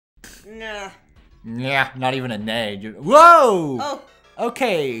Nah. Yeah, not even a nay. Whoa! Oh.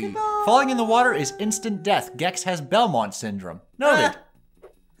 Okay. Goodbye. Falling in the water is instant death. Gex has Belmont syndrome. Noted.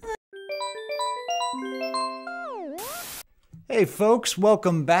 Hey folks,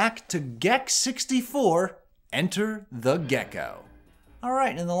 welcome back to Gex 64, Enter the Gecko.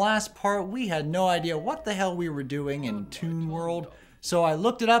 Alright, in the last part we had no idea what the hell we were doing in Toon World, so I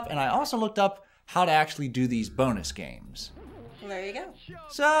looked it up and I also looked up how to actually do these bonus games. Well, there you go.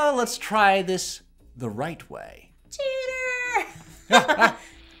 So let's try this the right way. Cheater! Cheater!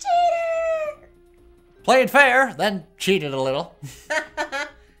 Play it fair, then cheat it a little.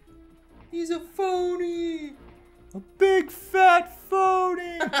 He's a phony. A big fat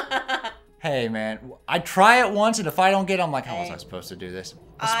phony. Hey man, I try it once and if I don't get it, I'm like, how was I supposed to do this?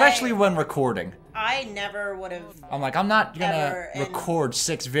 Especially when recording. I never would have I'm like, I'm not gonna record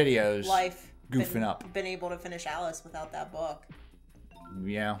 6 videos goofing up. Been able to finish Alice without that book.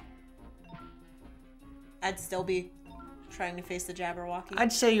 Yeah. I'd still be trying to face the Jabberwocky.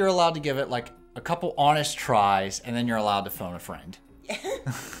 I'd say you're allowed to give it like a couple honest tries and then you're allowed to phone a friend.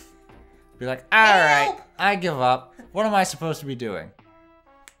 Be like, alright, I give up. What am I supposed to be doing?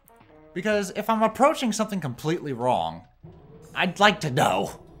 Because if I'm approaching something completely wrong, I'd like to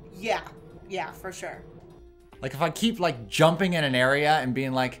know. Yeah, for sure. Like if I keep like jumping in an area and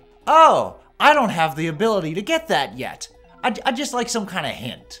being like, oh, I don't have the ability to get that yet. I just like some kind of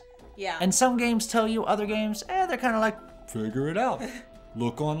hint. Yeah. And some games tell you, other games, they're kind of like, figure it out.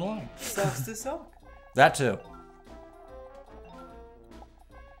 Look online. Sucks to suck. That too.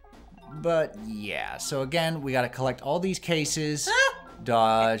 But yeah, so again, we gotta collect all these cases,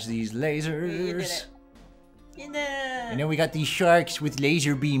 dodge these lasers. You did it. You did it. And then we got these sharks with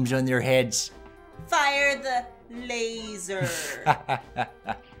laser beams on their heads. Fire the laser.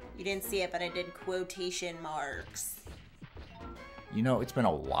 You didn't see it, but I did quotation marks. You know, it's been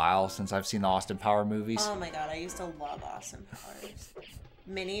a while since I've seen the Austin Power movies. Oh my god, I used to love Austin Powers.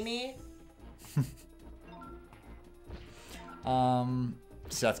 Mini-Me?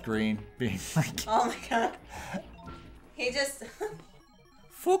 Seth Green being like, Oh my god. He just...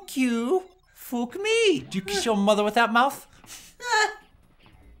 fuck you, fuck me. Do you kiss your mother with that mouth?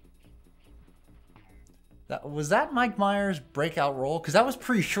 Was that Mike Myers' breakout role? Because that was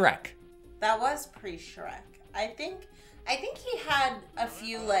pre-Shrek. That was pre-Shrek. I think he had a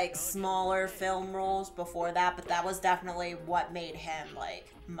few, like, smaller film roles before that, but that was definitely what made him, like,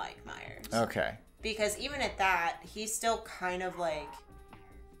 Mike Myers. Okay. Because even at that, he's still kind of, like...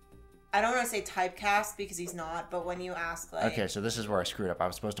 I don't want to say typecast, because he's not, but when you ask, like... Okay, so this is where I screwed up. I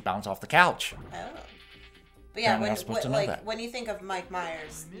was supposed to bounce off the couch. Oh. But yeah, when when you think of Mike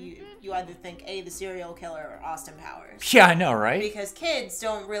Myers, you either think, A, the serial killer, or Austin Powers. Yeah, I know, right? Because kids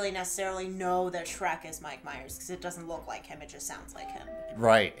don't really necessarily know that Shrek is Mike Myers, because it doesn't look like him, it just sounds like him.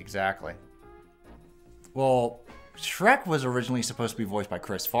 Right, exactly. Well, Shrek was originally supposed to be voiced by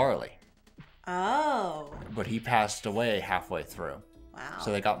Chris Farley. Oh. But he passed away halfway through. Wow.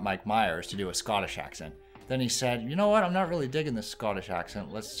 So they got Mike Myers to do a Scottish accent. Then he said, you know what, I'm not really digging this Scottish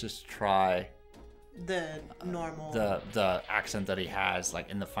accent. Let's just try... the normal... The accent that he has, like,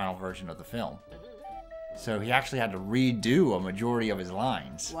 in the final version of the film. So he actually had to redo a majority of his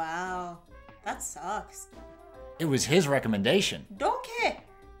lines. Wow. That sucks. It was his recommendation. Donkey!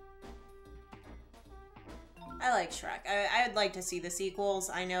 I like Shrek. I'd like to see the sequels.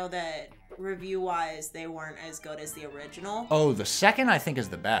 I know that review-wise, they weren't as good as the original. Oh, the second I think is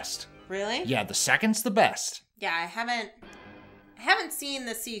the best. Really? Yeah, the second's the best. Yeah, I haven't seen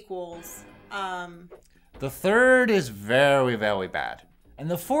the sequels. The third is very, very bad. And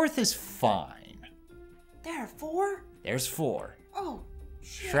the fourth is fine. There are 4? There's 4. Oh,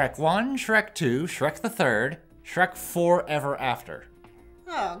 shit. Shrek 1, Shrek 2, Shrek the Third, Shrek 4 Ever After.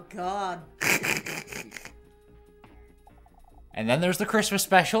 Oh, God. And then there's the Christmas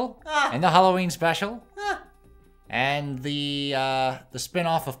special, and the Halloween special, Ah. and the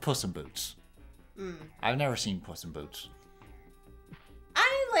spin-off of Puss in Boots. I've never seen Puss in Boots.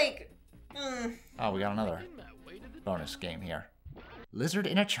 Oh, we got another bonus game here. Lizard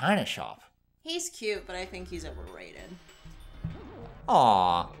in a China Shop. He's cute, but I think he's overrated.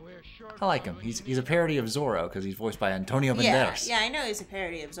 Aw, I like him. He's a parody of Zorro because he's voiced by Antonio Banderas. Yeah, I know he's a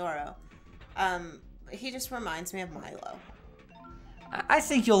parody of Zorro. He just reminds me of Milo. I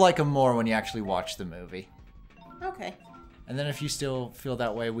think you'll like him more when you actually watch the movie. Okay. And then if you still feel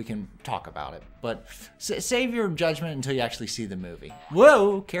that way, we can talk about it. But save your judgment until you actually see the movie.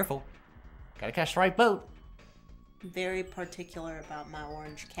 Whoa, careful. Gotta catch the right boat. Very particular about my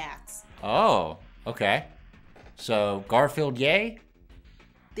orange cats. Oh, okay. So, Garfield, yay?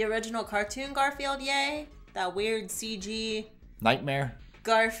 The original cartoon Garfield, yay. That weird CG. Nightmare?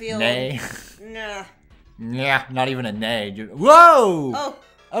 Garfield. Nay. Nah. Yeah, not even a nay. Whoa! Oh.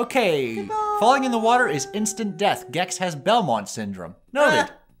 Okay. Goodbye. Falling in the water is instant death. Gex has Belmont syndrome.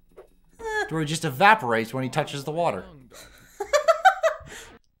 Noted. Where he just evaporates when he touches the water.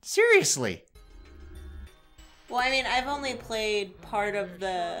 Seriously. Well, I mean, I've only played part of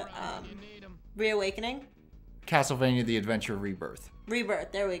the Reawakening. Castlevania The Adventure Rebirth.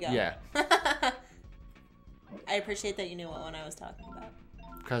 Rebirth, there we go. Yeah. I appreciate that you knew what one I was talking about.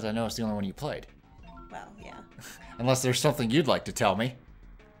 Because I know it's the only one you played. Well, yeah. Unless there's something you'd like to tell me.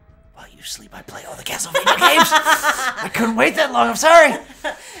 While you sleep, I play all the Castlevania games. I couldn't wait that long, I'm sorry.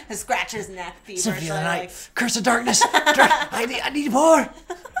 Scratch his neck feverishly. Symphony of the Night, Curse of Darkness. I need more.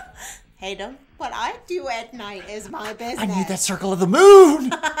 Hey, don't. What I do at night is my business. I need that circle of the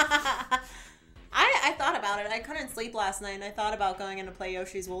moon. I thought about it. I couldn't sleep last night, and I thought about going in to play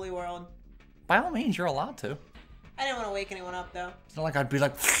Yoshi's Woolly World. By all means, you're allowed to. I didn't want to wake anyone up, though. It's not like I'd be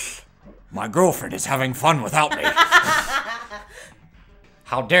like, my girlfriend is having fun without me.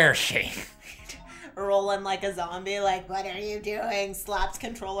 How dare she? Rolling like a zombie, like, what are you doing? Slaps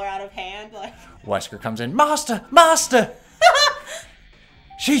controller out of hand, like. Wesker comes in, Master, Master!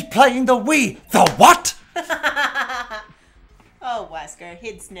 She's playing the Wii. The what? Oh, Wesker,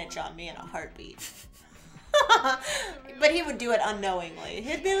 he'd snitch on me in a heartbeat. But he would do it unknowingly.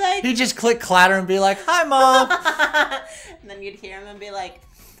 He'd be like... He'd just click clatter and be like, hi, Mom. And then you'd hear him and be like,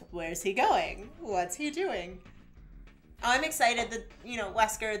 where's he going? What's he doing? Oh, I'm excited that, you know,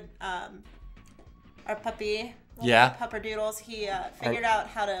 Wesker, our puppy, yeah, Pupperdoodles, he figured out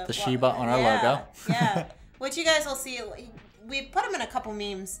how to... The Shiba on our logo. Yeah, which you guys will see. We've put him in a couple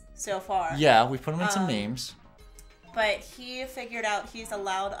memes so far. Yeah, we put him in some memes. But he figured out he's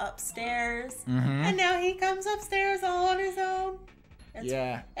allowed upstairs. Mm-hmm. And now he comes upstairs all on his own.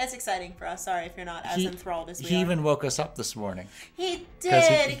 It's exciting for us. Sorry if you're not as enthralled as we are. He even woke us up this morning. He did. Because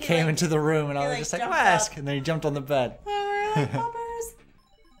he came into the room and I was just like, Wesk. And then he jumped on the bed.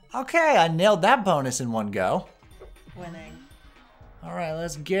 Okay, I nailed that bonus in one go. Winning. All right,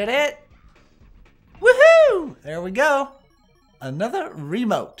 let's get it. Woohoo! There we go. Another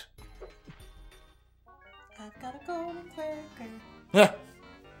remote. I've got a golden clicker. Yeah.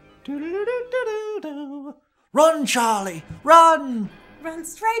 Run, Charlie, run! Run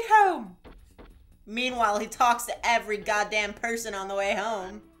straight home. Meanwhile, he talks to every goddamn person on the way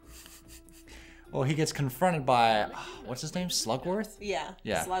home. Well, he gets confronted by, what's his name, Slugworth? Yeah.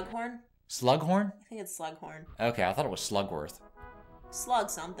 Slughorn? Slughorn? I think it's Slughorn. Okay, I thought it was Slugworth. Slug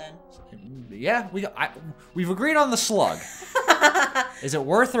something. Yeah, we've agreed on the slug. Is it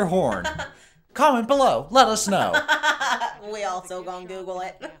Worth or Horn? Comment below. Let us know. We also gonna Google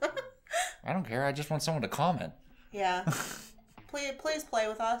it. I don't care. I just want someone to comment. Yeah. Please play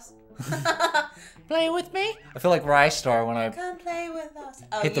with us. Play with me? I feel like Rystar when I come play with us.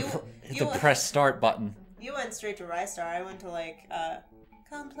 Oh, hit the press start button. You went straight to Rystar. I went to like,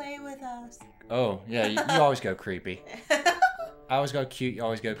 come play with us. Oh, yeah, you always go creepy. I always go cute, you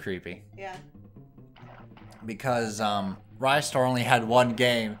always go creepy. Yeah. Because Rystar only had one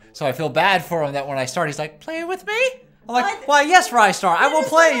game, so I feel bad for him that when I start, he's like, play with me? I'm like, why, yes, Rystar, I will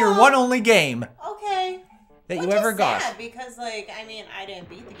play your one only game. Okay. That you ever got. Sad because, like, I mean, I didn't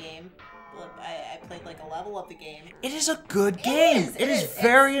beat the game. I played, like, a level of the game. It is a good game. It is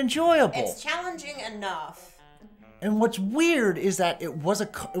very enjoyable. It's challenging enough. And what's weird is that it was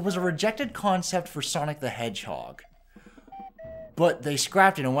a rejected concept for Sonic the Hedgehog. But they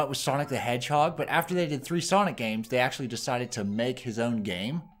scrapped it and went with Sonic the Hedgehog. But after they did 3 Sonic games, they actually decided to make his own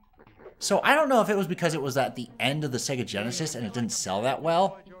game. So I don't know if it was because it was at the end of the Sega Genesis and it didn't sell that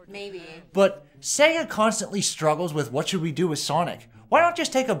well. Maybe. But Sega constantly struggles with what should we do with Sonic. Why not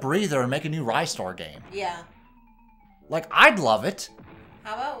just take a breather and make a new Rystar game? Yeah. Like, I'd love it.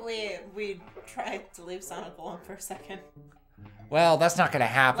 How about we try to leave Sonic alone for a second? Well, that's not going to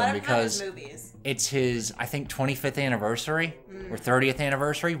happen because movies. It's his, I think, 25th anniversary or 30th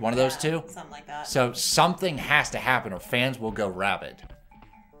anniversary, one of those two. Something like that. So something has to happen or fans will go rabid.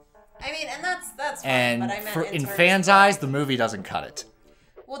 I mean, and that's fine, and but I meant in fans' eyes, the movie doesn't cut it.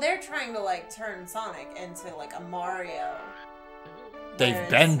 Well, they're trying to, like, turn Sonic into, like, a Mario. They've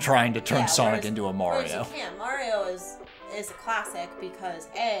been trying to turn Sonic into a Mario. Whereas you can't. Mario is a classic because,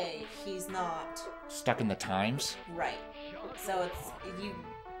 A, he's not... stuck in the times? Right. So it's...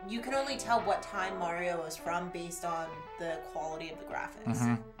 You can only tell what time Mario is from based on the quality of the graphics.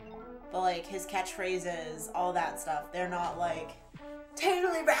 Mm-hmm. But, like, his catchphrases, all that stuff, they're not, like,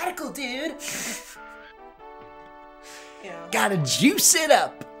 totally radical, dude! You know. Gotta juice it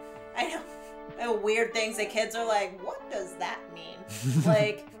up! I know. Weird things that kids are like, what does that mean?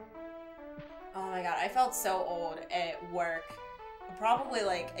 Like, oh my god, I felt so old at work probably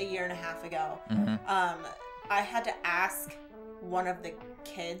like a year and a half ago. I had to ask one of the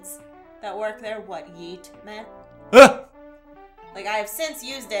kids that work there what yeet meant. Like, I have since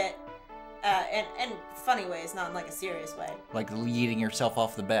used it in funny ways, not in like a serious way. Like yeeting yourself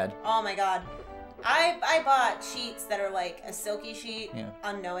off the bed. Oh my god. I bought sheets that are like a silky sheet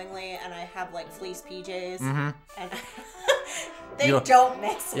unknowingly, and I have like fleece PJs, and they don't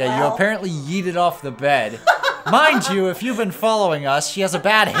mix well. Yeah, you apparently yeeted off the bed. Mind you, if you've been following us, she has a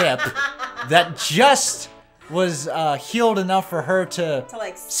bad hip that just was healed enough for her to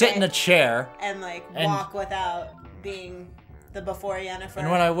like sit in a chair and like walk without being the before Yennefer. And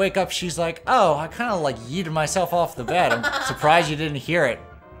when I wake up, she's like, "Oh, I kind of like yeeted myself off the bed. I'm surprised you didn't hear it."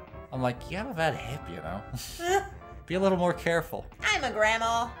 I'm like, "You have a bad hip, you know. Be a little more careful." I'm a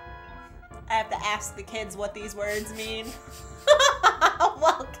grandma. I have to ask the kids what these words mean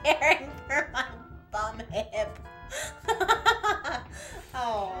while caring for my bum hip.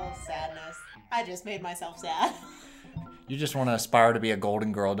 Oh, sadness. I just made myself sad. You just want to aspire to be a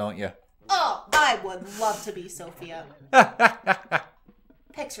golden girl, don't you? Oh, I would love to be Sophia.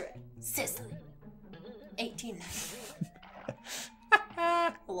 Picture it. Sicily. 1890.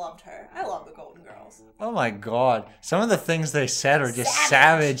 Loved her. I love the Golden Girls. Oh my god. Some of the things they said are just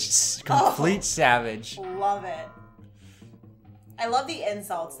savage. Complete savage. Love it. I love the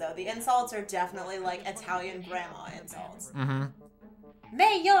insults, though. The insults are definitely like Italian grandma insults.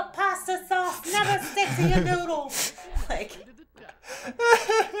 May your pasta sauce never stick to your noodles. Like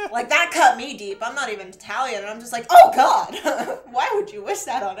that cut me deep. I'm not even Italian, and I'm just like, oh god. Why would you wish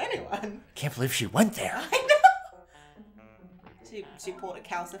that on anyone? Can't believe she went there. I know. She pulled a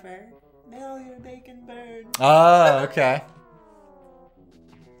calcifer. May your bacon burn. Oh, okay.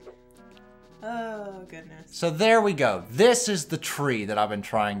 Oh, goodness. So there we go. This is the tree that I've been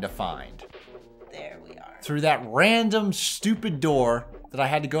trying to find. There we are. Through that random stupid door that I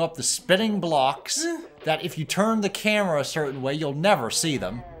had to go up the spinning blocks that if you turn the camera a certain way, you'll never see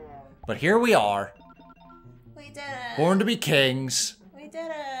them. But here we are. We did it. Born to be kings. We did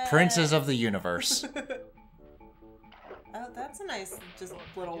it. Princes of the universe. Oh, that's a nice, just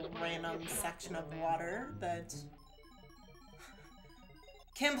little random section of water that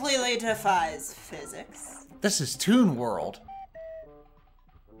completely defies physics. This is Toon World.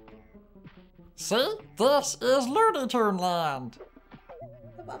 See? This is Looney Tunes land.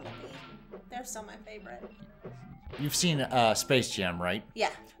 The Bumblebee. They're still my favorite. You've seen Space Jam, right?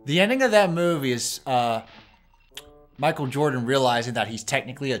 Yeah. The ending of that movie is Michael Jordan realizing that he's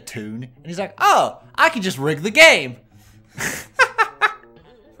technically a toon. And he's like, oh, I can just rig the game.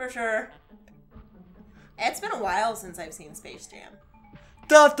 For sure. It's been a while since I've seen Space Jam.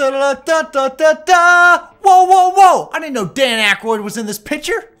 Da da da da da da da! Whoa, whoa, whoa! I didn't know Dan Aykroyd was in this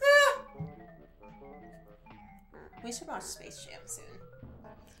picture. We should watch Space Jam soon.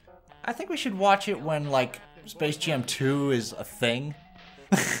 I think we should watch it when, like, Space Jam 2 is a thing.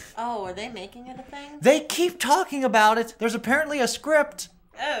 Oh, are they making it a thing? They keep talking about it. There's apparently a script.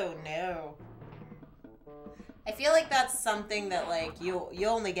 Oh, no. I feel like that's something that, like, you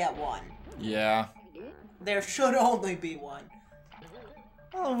only get one. Yeah. There should only be one.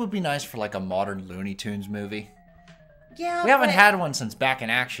 Well, it would be nice for, like, a modern Looney Tunes movie. Yeah, we haven't had one since Back in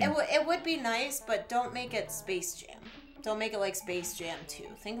Action. It would be nice, but don't make it Space Jam. Don't make it like Space Jam 2.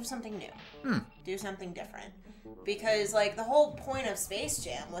 Think of something new. Do something different. Because, like, the whole point of Space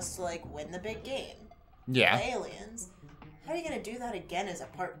Jam was to, like, win the big game. Yeah. The aliens. How are you going to do that again as a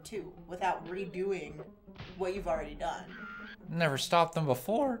part 2 without redoing what you've already done? Never stopped them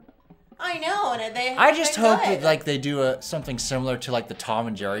before. I know, and they. I just hope that like they do something similar to like the Tom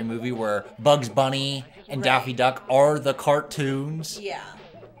and Jerry movie where Bugs Bunny and Daffy Duck are the cartoons. Yeah.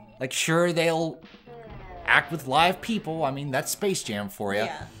 Like sure they'll act with live people. I mean that's Space Jam for you.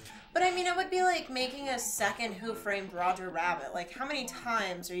 Yeah. But I mean it would be like making a second Who Framed Roger Rabbit. Like how many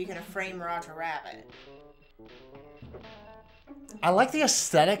times are you gonna frame Roger Rabbit? I like the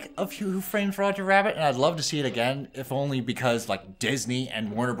aesthetic of Who Framed Roger Rabbit, and I'd love to see it again, if only because, like, Disney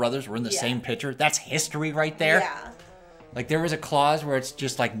and Warner Brothers were in the same picture. That's history right there. Yeah. Like, there was a clause where it's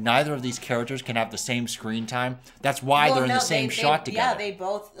just, like, neither of these characters can have the same screen time. That's why they're in the same shot together. Yeah, they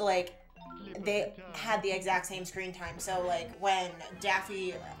both, like, they had the exact same screen time. So, like, when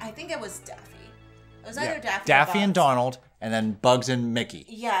Daffy, I think it was Daffy. It was either Daffy and Donald, and then Bugs and Mickey.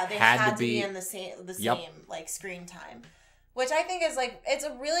 Yeah, they had to be in the same like, screen time. Which I think is, like, it's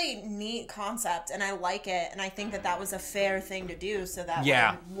a really neat concept, and I like it, and I think that that was a fair thing to do, so that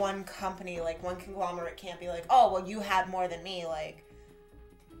when one company, like, one conglomerate can't be like, oh, well, you had more than me, like,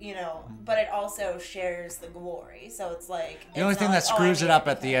 you know, but it also shares the glory, so it's like... The only thing that screws it up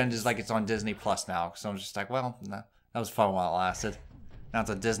at the end is, like, it's on Disney Plus now, so I'm just like, well, That was fun while it lasted. Now it's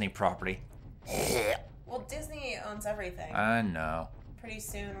a Disney property. Well, Disney owns everything. I know. Pretty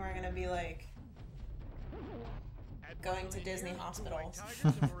soon we're gonna be like going to Disney hospitals.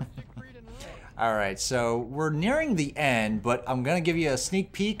 All right, so we're nearing the end, but I'm gonna give you a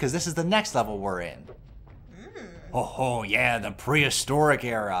sneak peek because this is the next level we're in. Oh yeah, the prehistoric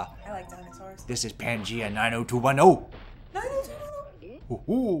era. I like dinosaurs. This is Pangea 90210.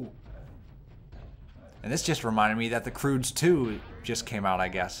 90210. Ooh. And this just reminded me that The Croods 2 just came out, I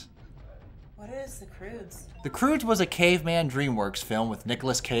guess. What is The Croods? The Croods was a Caveman DreamWorks film with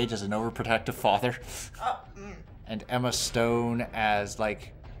Nicolas Cage as an overprotective father. And Emma Stone as,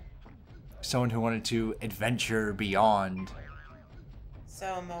 like, someone who wanted to adventure beyond.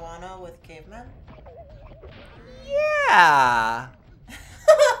 So, Moana with cavemen? Yeah!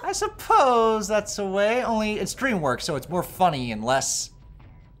 I suppose that's a way. Only it's DreamWorks, so it's more funny and less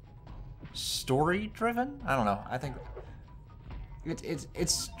story-driven? I don't know. I think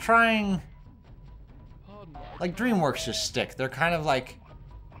it's trying... Like, DreamWorks just stick. They're kind of, like,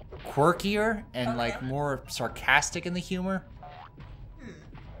 quirkier and, like, more sarcastic in the humor.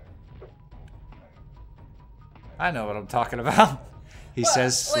 I know what I'm talking about. He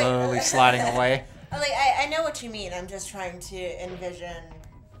says, slowly sliding away. Like, I know what you mean. I'm just trying to envision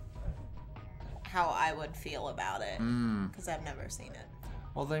how I would feel about it. Because I've never seen it.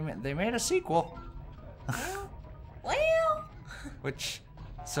 Well, they made a sequel. Well. Which...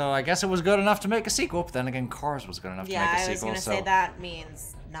 So I guess it was good enough to make a sequel, but then again, Cars was good enough to make a sequel. Yeah, I was going to say that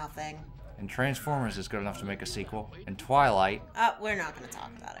means nothing. And Transformers is good enough to make a sequel. And Twilight. We're not going to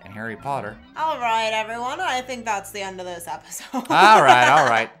talk about it. And Harry Potter. All right, everyone. I think that's the end of this episode. All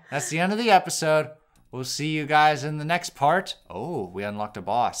right. That's the end of the episode. We'll see you guys in the next part. Oh, we unlocked a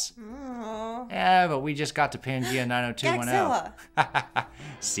boss. Yeah, but we just got to Pangea 90210. Godzilla.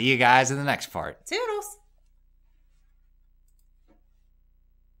 See you guys in the next part. Toodles.